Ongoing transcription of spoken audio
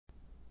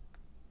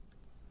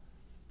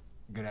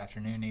Good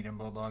afternoon, Needham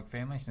Bulldog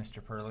families.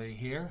 Mr. Purley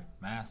here.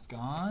 Mask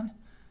on,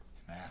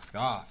 mask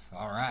off.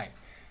 All right.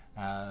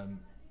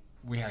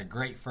 We had a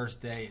great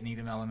first day at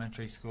Needham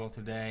Elementary School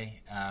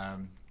today.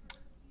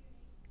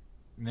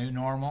 New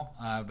normal,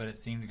 but it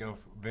seemed to go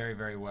very,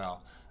 very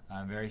well.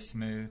 Very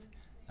smooth.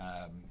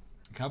 A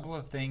couple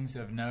of things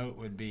of note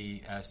would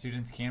be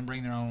students can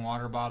bring their own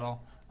water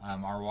bottle.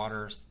 Our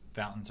water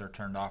fountains are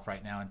turned off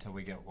right now until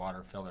we get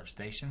water filler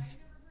stations.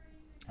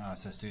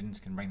 So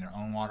students can bring their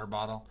own water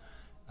bottle.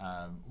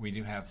 We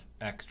do have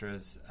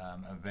extras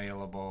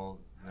available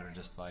that are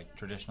just like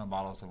traditional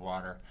bottles of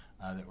water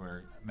that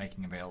we're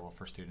making available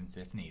for students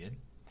if needed.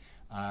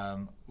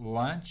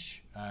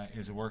 Lunch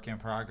is a work in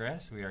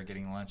progress. We are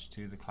getting lunch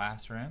to the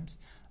classrooms.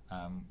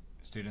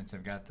 Students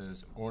have got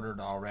those ordered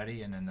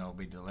already, and then they'll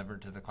be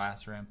delivered to the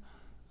classroom.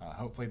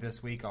 Hopefully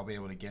this week I'll be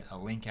able to get a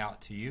link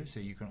out to you so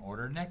you can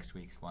order next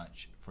week's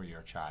lunch for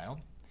your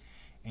child.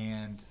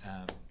 And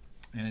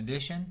in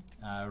addition,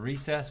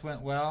 recess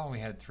went well. We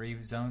had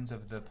 3 zones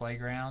of the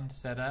playground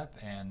set up,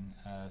 and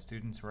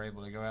students were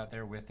able to go out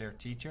there with their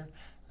teacher,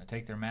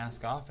 take their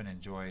mask off, and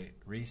enjoy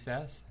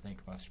recess. I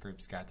think most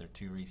groups got their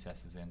 2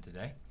 recesses in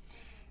today.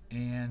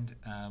 And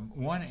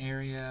one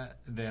area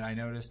that I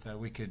noticed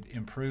we could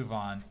improve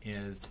on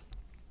is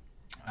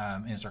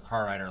our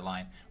car rider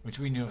line, which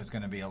we knew it was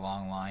going to be a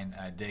long line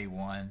day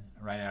one,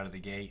 right out of the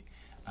gate.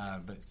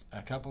 But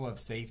a couple of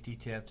safety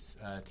tips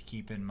to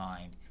keep in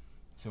mind.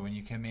 So when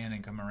you come in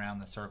and come around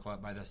the circle up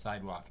by the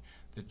sidewalk,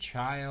 the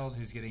child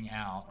who's getting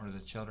out or the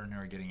children who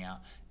are getting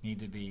out need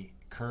to be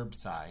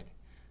curbside.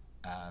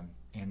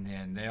 And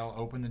then they'll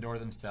open the door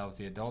themselves.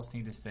 The adults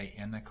need to stay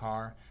in the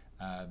car.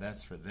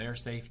 That's for their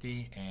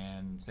safety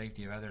and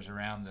safety of others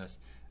around us.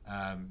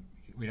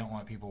 We don't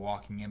want people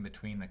walking in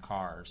between the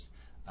cars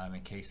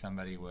in case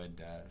somebody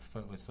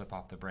foot would slip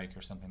off the brake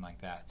or something like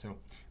that. So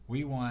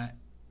we want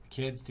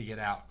kids to get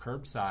out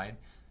curbside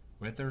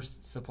with their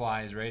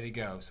supplies ready to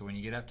go. So when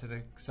you get up to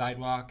the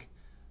sidewalk,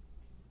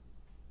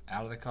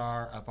 out of the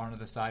car, up onto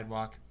the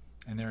sidewalk,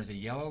 and there's a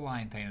yellow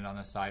line painted on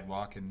the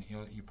sidewalk, and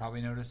you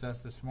probably noticed us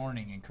this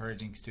morning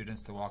encouraging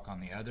students to walk on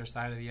the other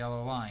side of the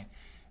yellow line,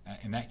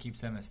 and that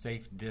keeps them a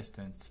safe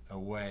distance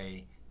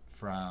away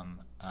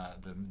from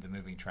the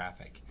moving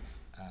traffic.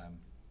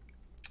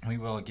 We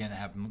will again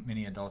have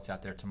many adults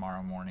out there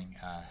tomorrow morning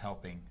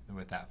helping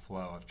with that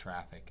flow of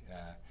traffic.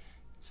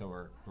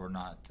 So we're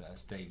not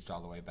staged all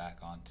the way back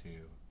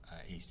onto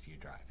Eastview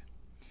Drive.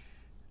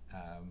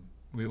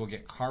 We will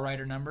get car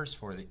rider numbers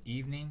for the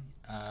evening,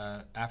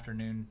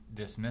 afternoon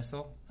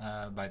dismissal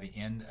by the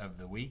end of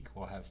the week.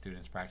 We'll have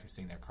students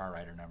practicing their car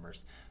rider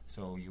numbers.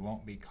 So you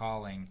won't be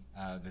calling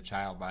the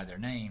child by their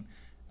name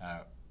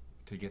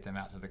to get them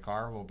out to the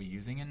car. We'll be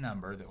using a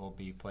number that will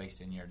be placed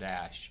in your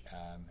dash,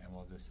 and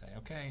we'll just say,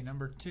 okay,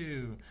 number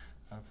 2,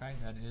 okay,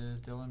 that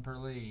is Dylan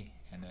Purley,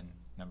 and then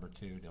number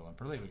 2, Dylan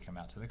Purley would come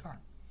out to the car.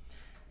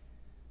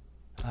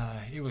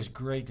 It was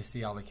great to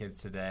see all the kids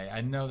today.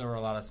 I know there were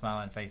a lot of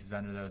smiling faces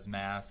under those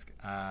masks.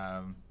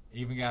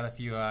 Even got a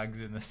few hugs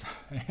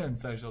in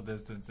social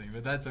distancing,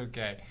 but that's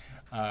okay.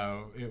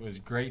 It was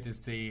great to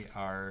see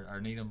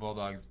our Needham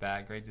Bulldogs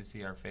back. Great to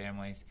see our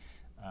families.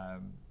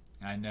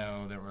 I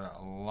know there were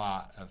a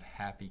lot of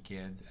happy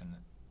kids and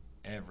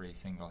every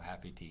single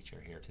happy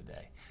teacher here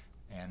today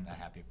and a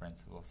happy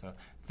principal. So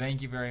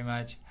thank you very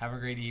much. Have a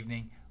great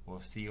evening.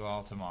 We'll see you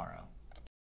all tomorrow.